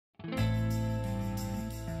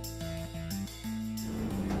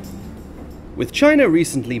With China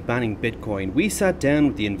recently banning Bitcoin, we sat down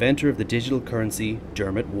with the inventor of the digital currency,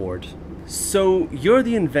 Dermot Ward. So, you're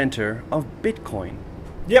the inventor of Bitcoin?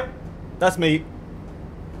 Yep, that's me.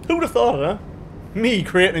 Who would have thought it, huh? Me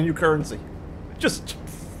creating a new currency. Just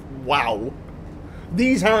wow.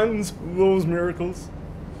 These hands, those miracles.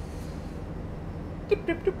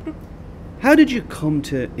 How did you come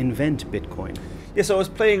to invent Bitcoin? Yeah, so I was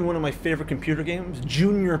playing one of my favourite computer games,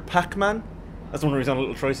 Junior Pac-Man. That's the one where he's on a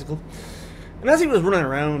little tricycle. And as he was running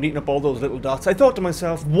around eating up all those little dots, I thought to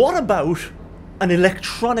myself, what about an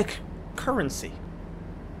electronic currency?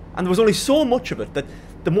 And there was only so much of it that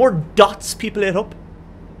the more dots people ate up,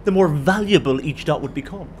 the more valuable each dot would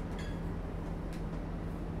become.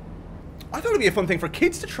 I thought it'd be a fun thing for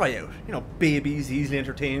kids to try out. You know, babies, easily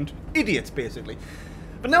entertained, idiots basically.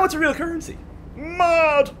 But now it's a real currency.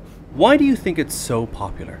 Mad! Why do you think it's so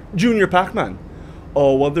popular? Junior Pac-Man.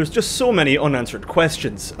 Oh, well, there's just so many unanswered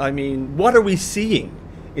questions. I mean, what are we seeing?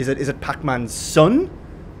 Is it Pac-Man's son?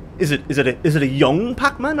 Is it a young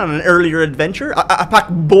Pac-Man on an earlier adventure? A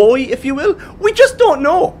Pac-Boy, if you will? We just don't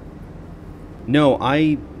know. No,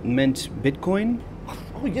 I meant Bitcoin?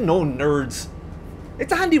 Oh, you know, nerds.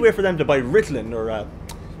 It's a handy way for them to buy Ritalin or,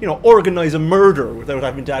 you know, organise a murder without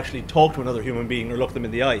having to actually talk to another human being or look them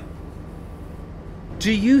in the eye.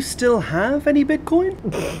 Do you still have any Bitcoin?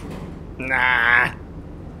 Nah.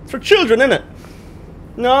 It's for children, innit?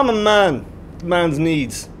 No, I'm a man. Man's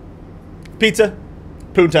needs. Pizza,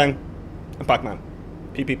 Poontang, and Pac-Man.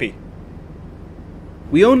 PPP.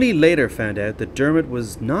 We only later found out that Dermot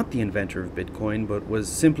was not the inventor of Bitcoin, but was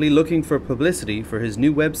simply looking for publicity for his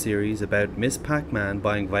new web series about Miss Pac-Man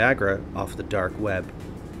buying Viagra off the dark web,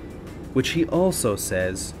 which he also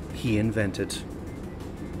says he invented.